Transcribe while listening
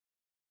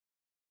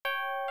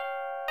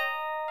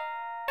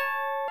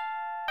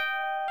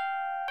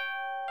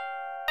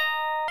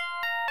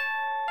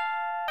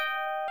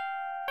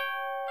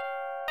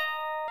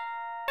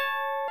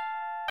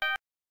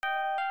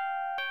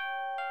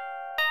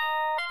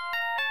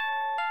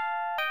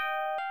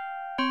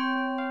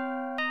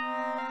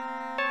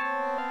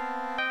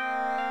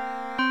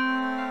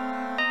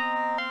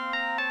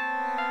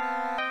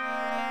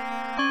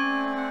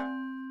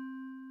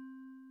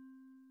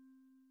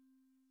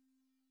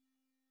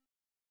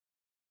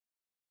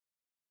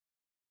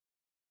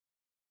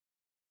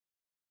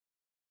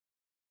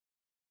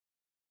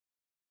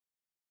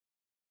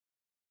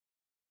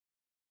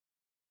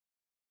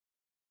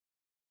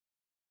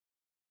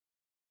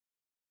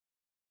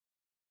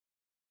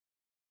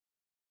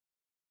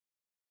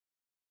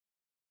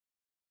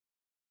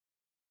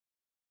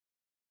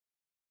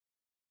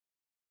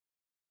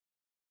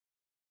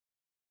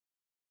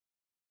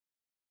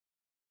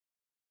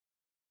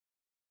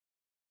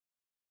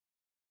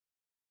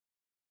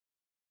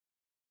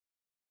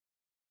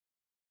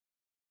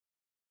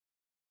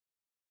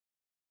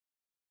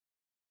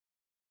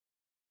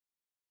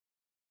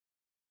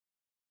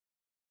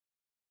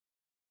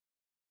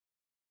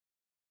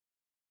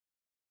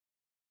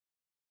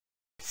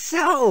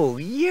So,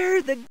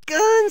 you're the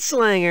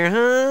gunslinger,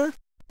 huh?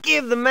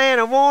 Give the man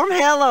a warm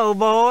hello,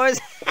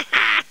 boys.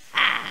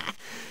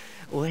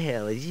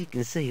 Well, as you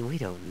can see, we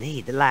don't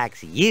need the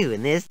likes of you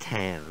in this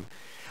town.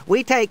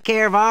 We take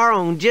care of our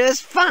own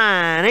just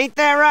fine, ain't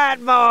that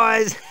right,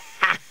 boys?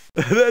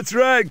 That's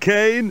right,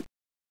 Kane.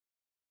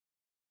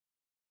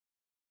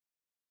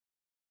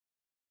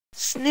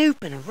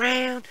 Snooping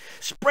around,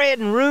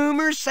 spreading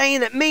rumors,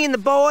 saying that me and the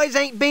boys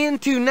ain't been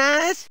too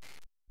nice.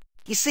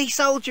 You see,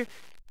 soldier,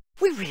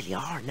 we really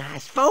are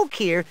nice folk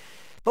here,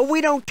 but we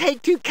don't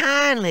take too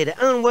kindly to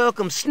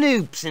unwelcome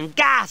snoops and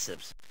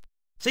gossips.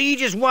 So you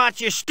just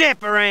watch your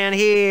step around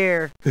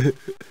here.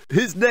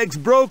 His neck's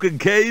broken,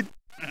 Kane.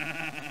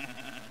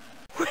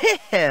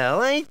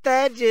 Well, ain't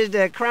that just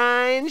a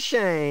crying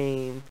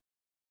shame?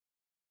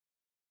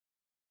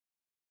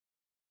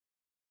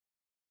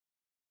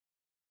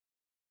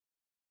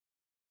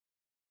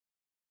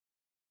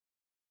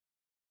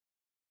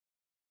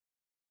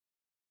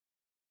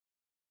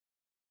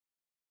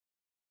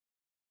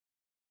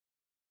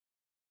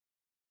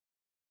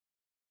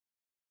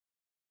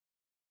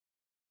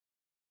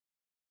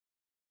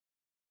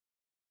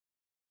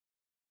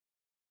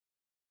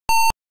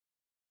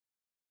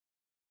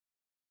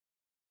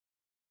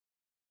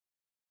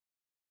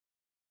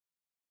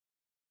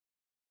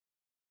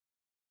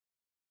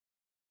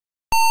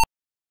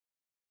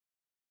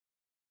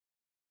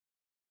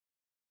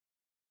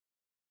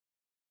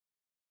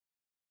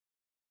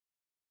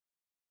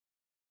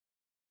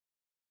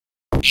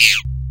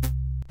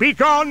 Be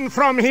gone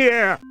from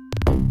here!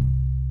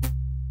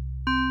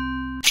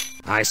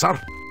 Aye, sir.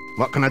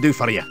 What can I do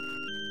for you?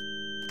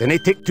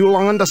 Didn't take too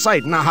long on the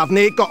side, and I have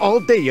nae got all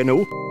day, you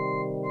know.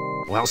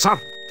 Well, sir,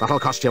 that'll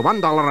cost you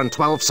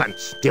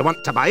 $1.12. Do you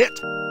want to buy it?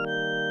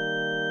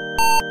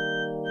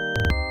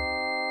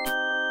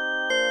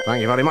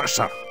 Thank you very much,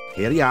 sir.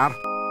 Here you are.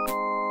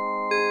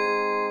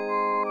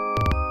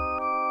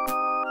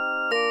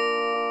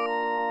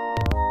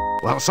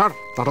 Well, sir,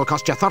 that'll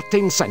cost you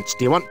 13 cents.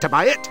 Do you want to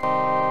buy it?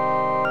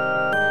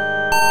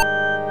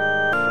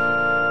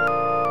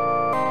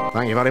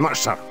 Thank you very much,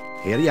 sir.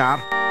 Here you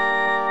are.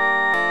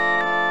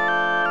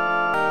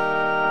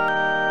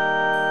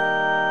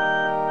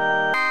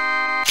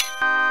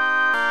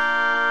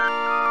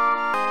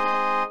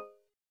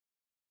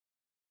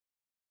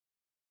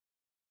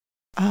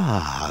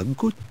 Ah,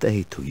 good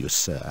day to you,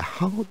 sir.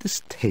 How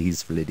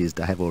distasteful it is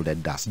to have all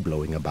that dust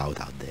blowing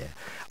about out there.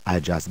 I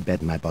just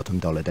bet my bottom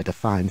dollar that a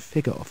fine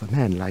figure of a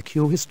man like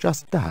you is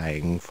just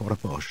dying for a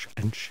wash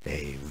and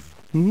shave.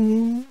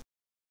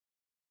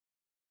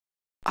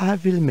 I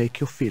will make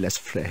you feel as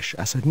fresh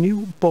as a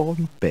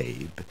newborn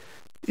babe,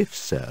 if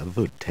sir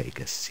would take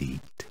a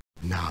seat.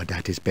 Now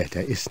that is better,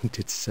 isn't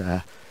it,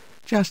 sir?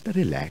 Just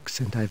relax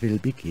and I will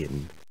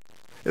begin.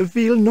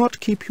 We'll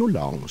not keep you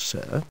long,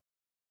 sir.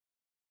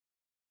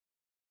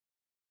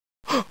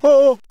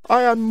 Oh,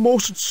 I am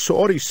most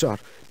sorry, sir.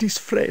 These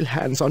frail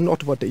hands are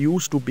not what they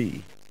used to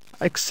be.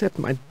 I accept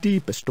my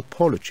deepest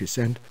apologies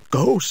and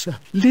go, sir.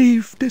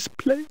 Leave this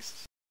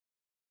place.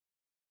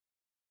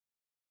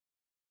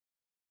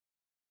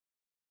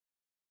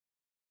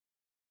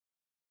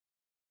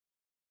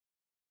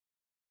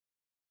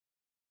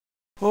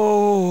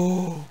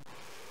 Oh,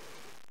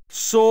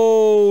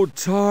 so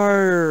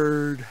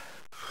tired.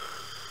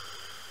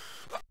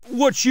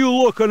 What you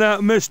looking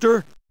at,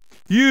 mister?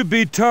 You'd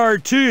be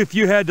tired too if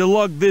you had to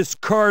lug this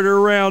cart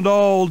around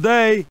all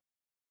day.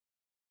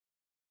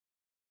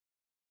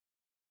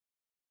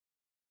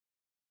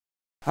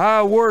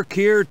 I work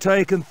here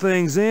taking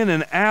things in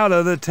and out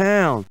of the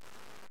town.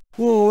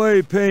 Well,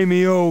 they pay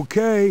me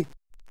okay.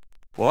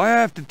 Well, I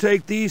have to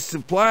take these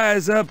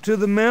supplies up to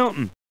the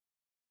mountain.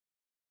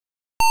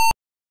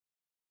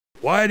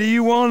 Why do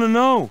you want to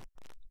know?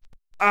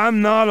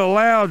 I'm not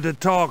allowed to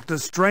talk to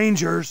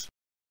strangers.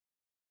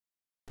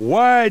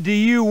 Why do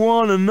you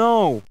want to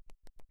know?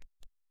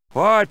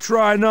 Well, I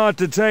try not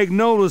to take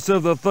notice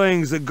of the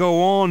things that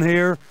go on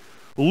here.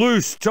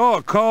 Loose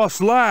talk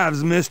costs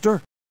lives,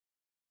 mister.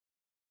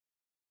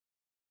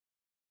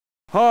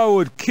 I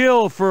would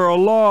kill for a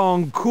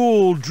long,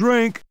 cool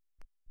drink.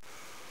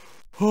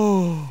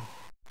 Oh,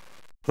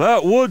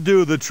 that would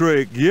do the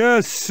trick.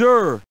 Yes,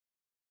 sir.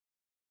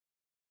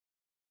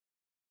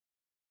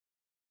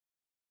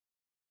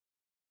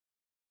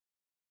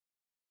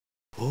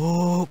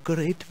 Oh,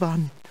 great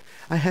one.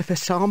 I have a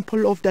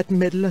sample of that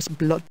meddler's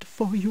blood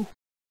for you.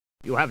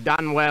 You have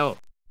done well.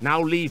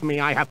 Now leave me.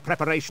 I have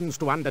preparations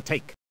to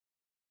undertake.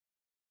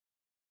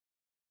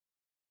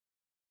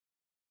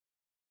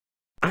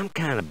 I'm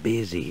kind of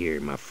busy here,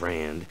 my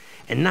friend,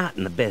 and not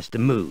in the best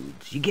of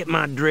moods. You get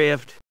my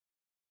drift?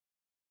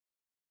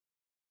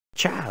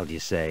 Child, you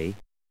say?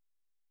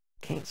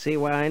 Can't see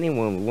why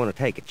anyone would want to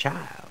take a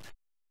child.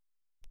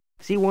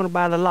 Is he wanted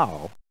by the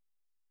law?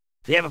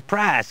 Does he have a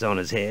price on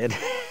his head?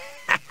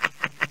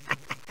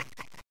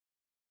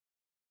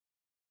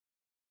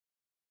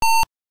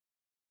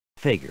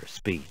 Figure of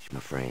speech, my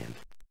friend.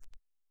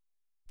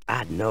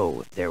 I'd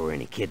know if there were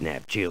any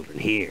kidnapped children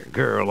here,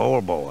 girl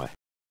or boy.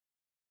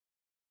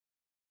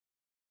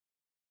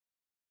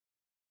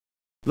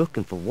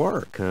 Looking for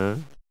work, huh?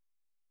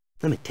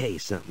 Let me tell you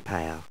something,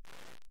 pal.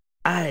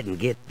 I didn't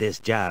get this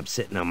job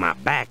sitting on my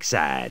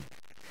backside.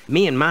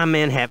 Me and my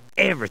men have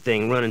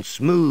everything running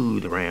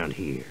smooth around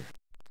here.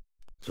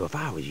 So if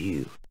I was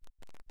you,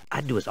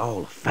 I'd do us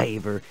all a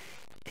favor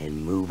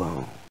and move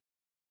on.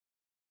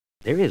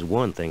 There is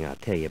one thing I'll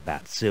tell you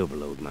about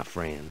Silverload, my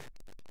friend.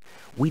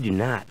 We do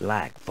not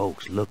like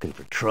folks looking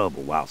for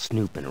trouble while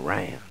snooping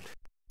around.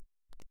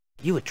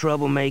 You a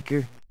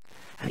troublemaker?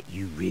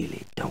 You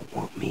really don't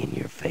want me in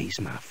your face,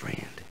 my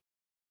friend.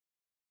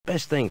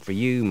 Best thing for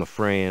you, my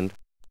friend,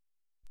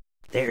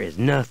 there is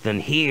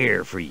nothing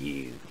here for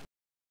you.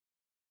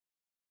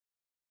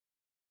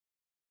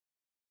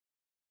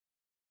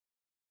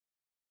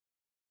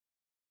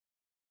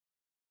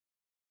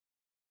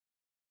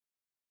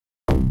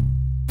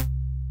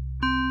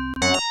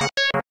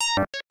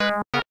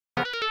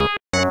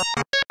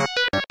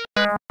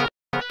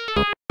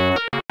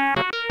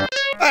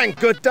 And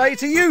good day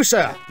to you,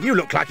 sir. You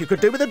look like you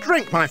could do with a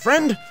drink, my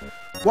friend.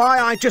 Why,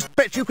 I just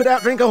bet you could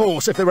outdrink a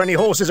horse if there were any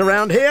horses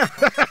around here.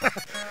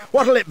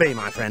 What'll it be,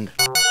 my friend?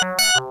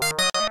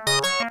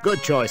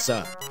 Good choice,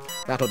 sir.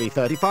 That'll be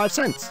 35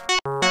 cents.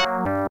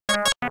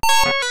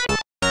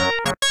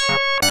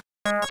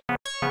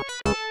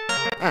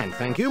 And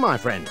thank you, my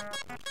friend.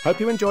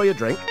 Hope you enjoy your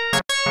drink.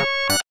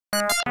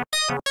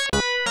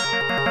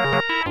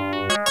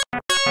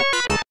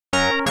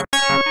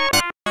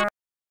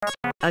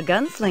 A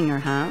gunslinger,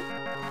 huh?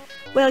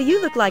 Well,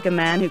 you look like a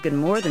man who can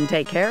more than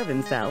take care of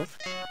himself.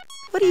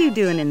 What are you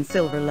doing in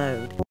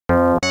Silverload?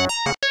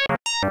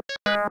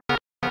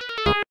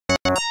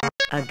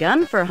 A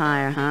gun for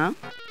hire, huh?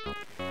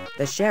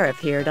 The sheriff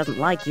here doesn't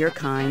like your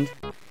kind.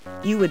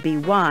 You would be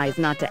wise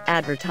not to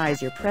advertise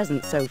your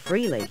presence so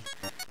freely.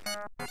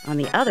 On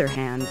the other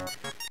hand,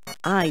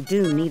 I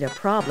do need a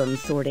problem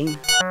sorting.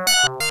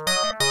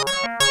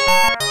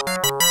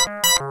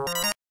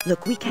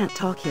 Look, we can't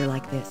talk here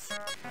like this.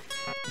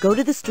 Go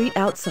to the street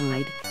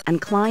outside and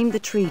climb the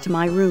tree to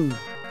my room.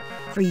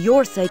 For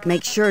your sake,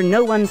 make sure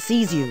no one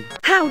sees you.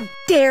 How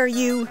dare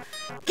you!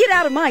 Get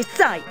out of my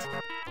sight!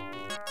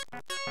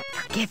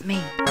 Forgive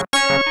me.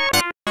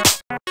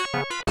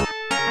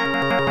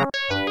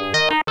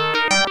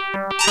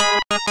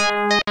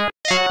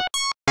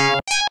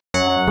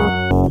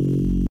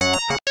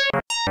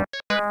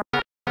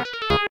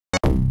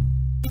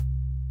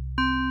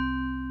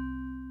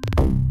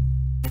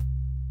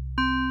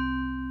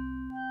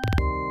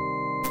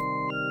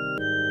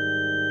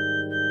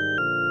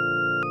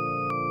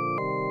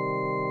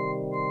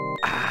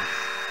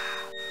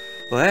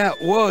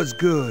 That was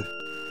good.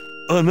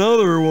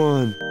 Another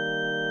one.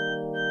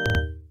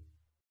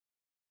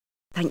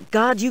 Thank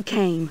God you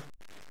came.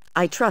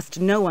 I trust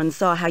no one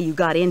saw how you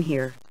got in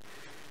here.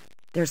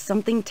 There's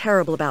something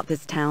terrible about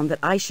this town that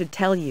I should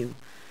tell you.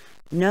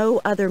 No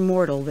other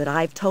mortal that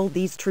I've told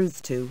these truths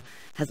to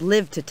has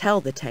lived to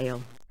tell the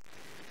tale.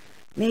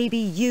 Maybe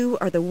you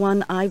are the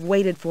one I've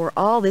waited for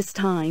all this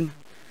time.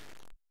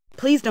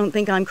 Please don't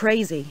think I'm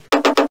crazy.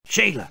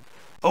 Sheila,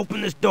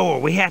 open this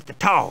door. We have to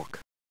talk.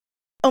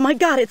 Oh my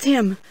God, it's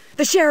him!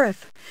 The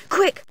sheriff!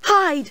 Quick,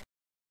 hide!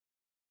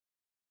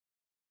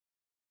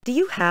 Do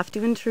you have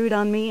to intrude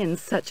on me in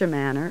such a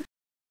manner?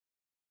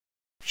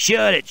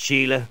 Shut it,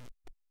 Sheila.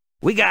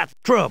 We got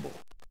trouble.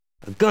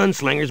 A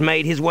gunslinger's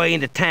made his way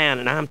into town,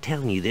 and I'm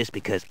telling you this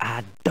because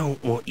I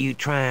don't want you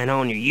trying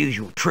on your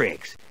usual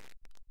tricks.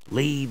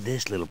 Leave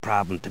this little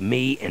problem to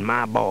me and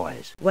my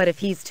boys. What if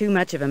he's too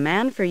much of a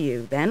man for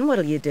you? Then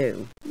what'll you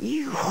do?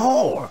 You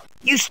whore!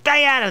 You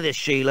stay out of this,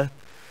 Sheila.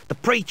 The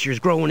preacher's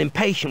growing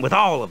impatient with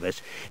all of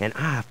us, and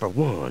I, for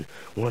one,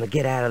 want to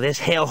get out of this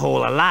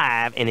hellhole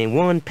alive and in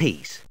one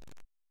piece.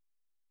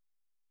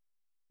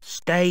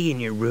 Stay in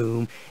your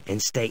room and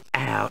stay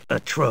out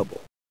of trouble.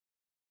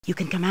 You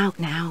can come out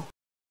now.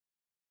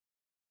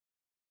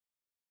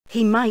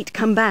 He might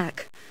come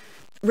back.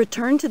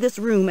 Return to this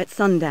room at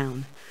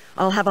sundown.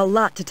 I'll have a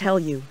lot to tell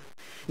you.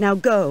 Now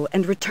go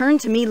and return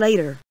to me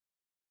later.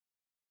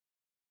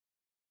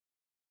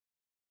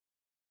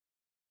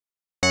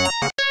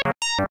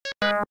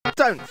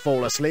 Don't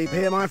fall asleep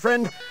here, my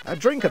friend. A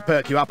drink would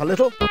perk you up a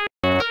little.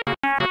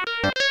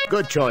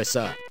 Good choice,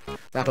 sir.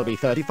 That'll be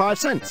 35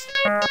 cents.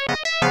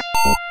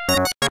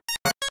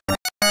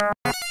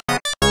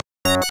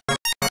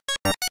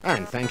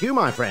 And thank you,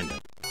 my friend.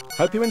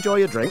 Hope you enjoy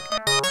your drink.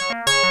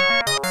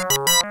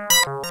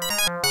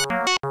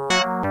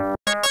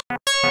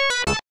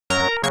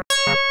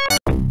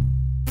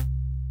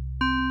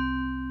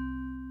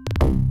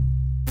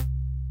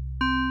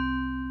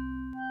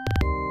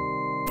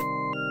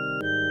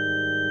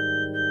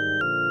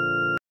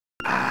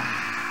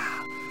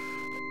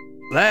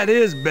 That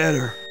is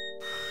better.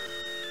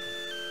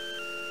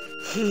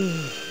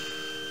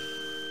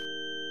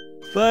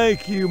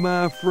 Thank you,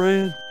 my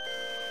friend.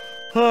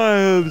 I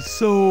am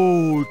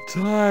so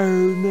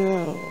tired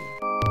now.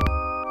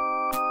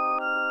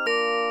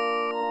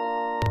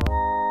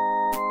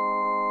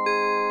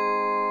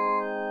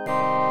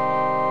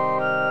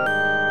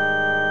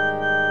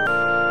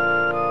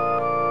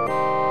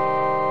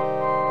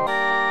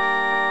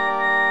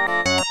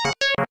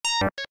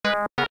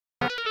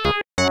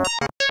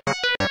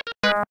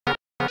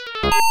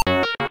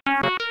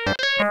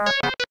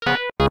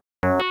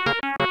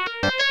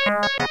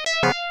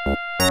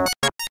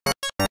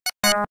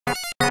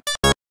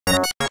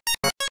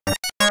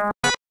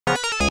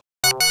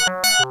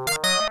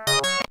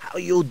 How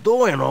you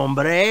doing,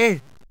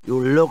 hombre? You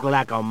look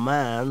like a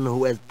man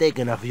who has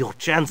taken a few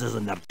chances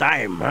in their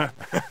time, huh?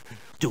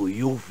 Do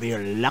you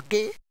feel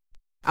lucky?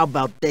 How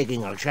about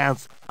taking a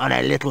chance on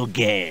a little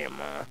game,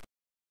 huh?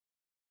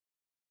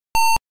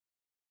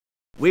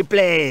 We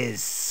play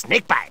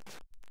snake bite.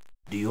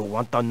 Do you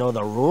want to know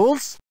the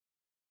rules?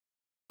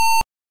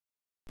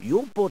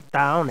 You put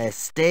down a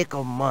stake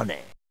of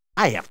money.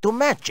 I have to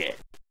match it.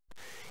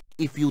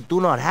 If you do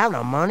not have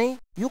the money,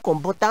 you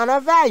can put down a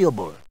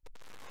valuable.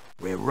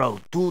 We roll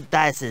 2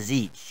 dice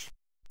each.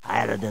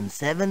 Higher than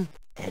 7,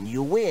 and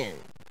you win.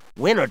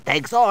 Winner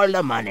takes all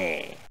the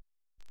money.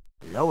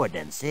 Lower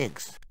than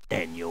 6,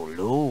 then you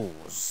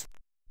lose.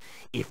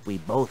 If we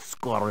both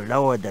score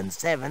lower than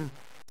 7,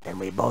 then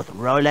we both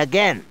roll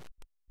again.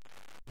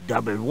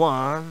 Double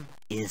 1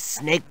 is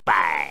snake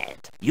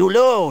bite. You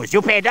lose.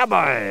 You pay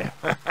double.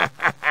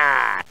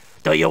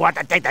 Do you want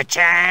to take the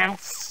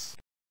chance?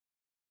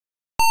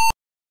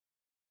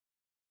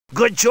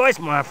 Good choice,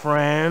 my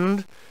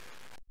friend.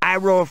 I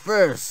roll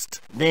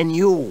first, then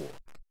you.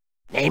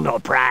 Name your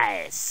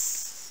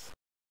price.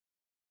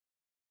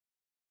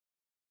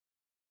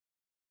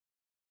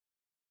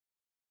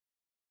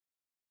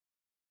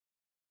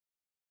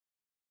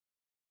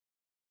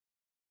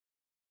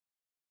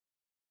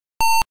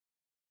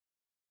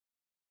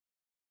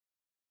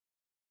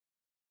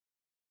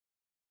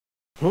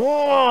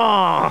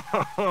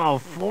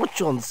 Oh,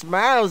 fortune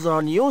smiles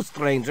on you,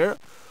 stranger.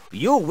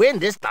 You win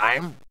this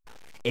time.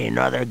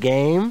 Another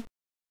game?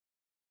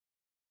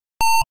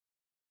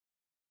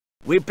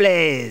 We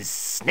play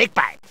snake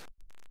bite.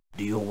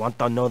 Do you want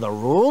to know the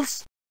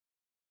rules?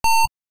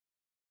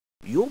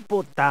 You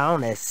put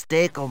down a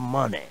stake of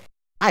money.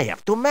 I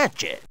have to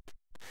match it.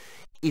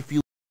 If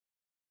you...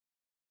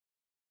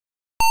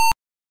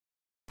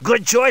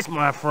 Good choice,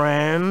 my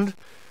friend.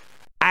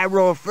 I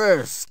roll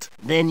first,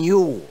 then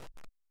you.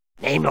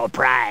 Name your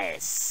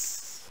price.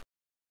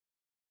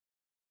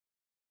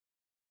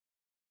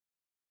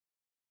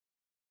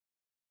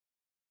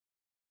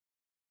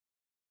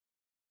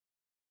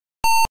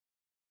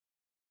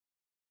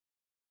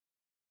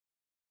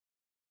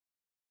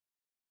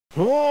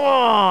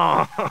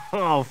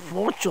 Oh,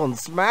 fortune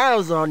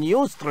smiles on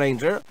you,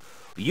 stranger.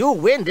 You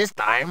win this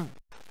time.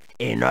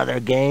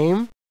 Another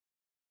game?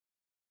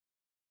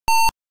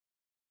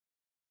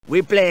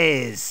 We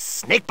play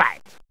snake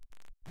bite.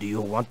 Do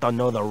you want to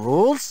know the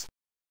rules?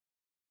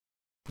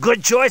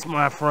 Good choice,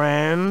 my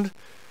friend.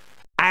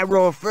 I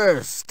roll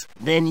first,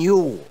 then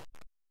you.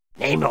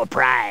 Name your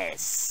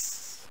price.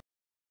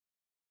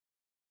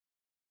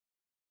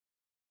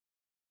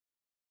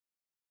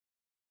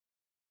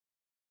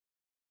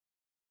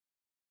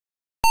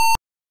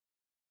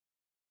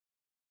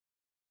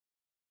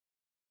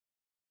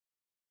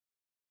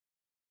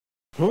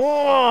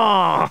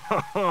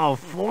 Oh,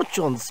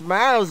 fortune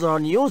smiles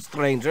on you,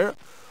 stranger.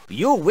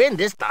 You win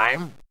this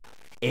time.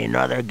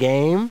 Another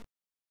game?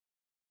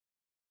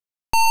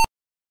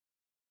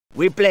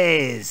 We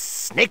play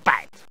snake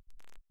bite.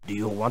 Do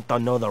you want to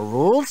know the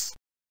rules?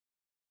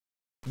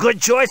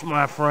 Good choice,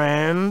 my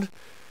friend.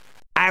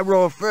 I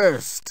roll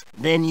first,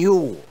 then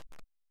you.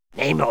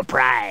 Name your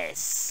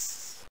price.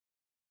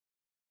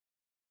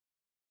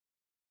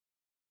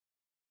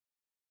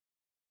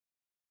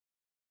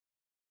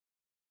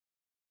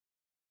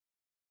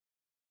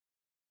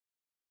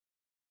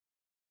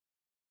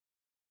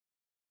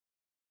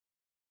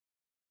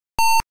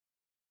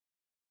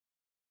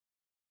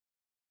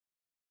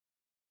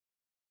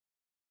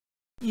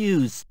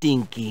 You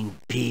stinking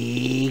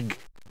pig.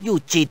 You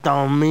cheat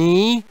on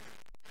me.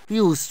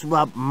 You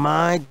swap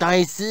my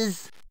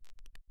dices.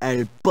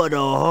 I'll put a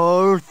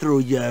hole through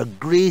your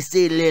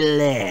greasy little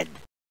head.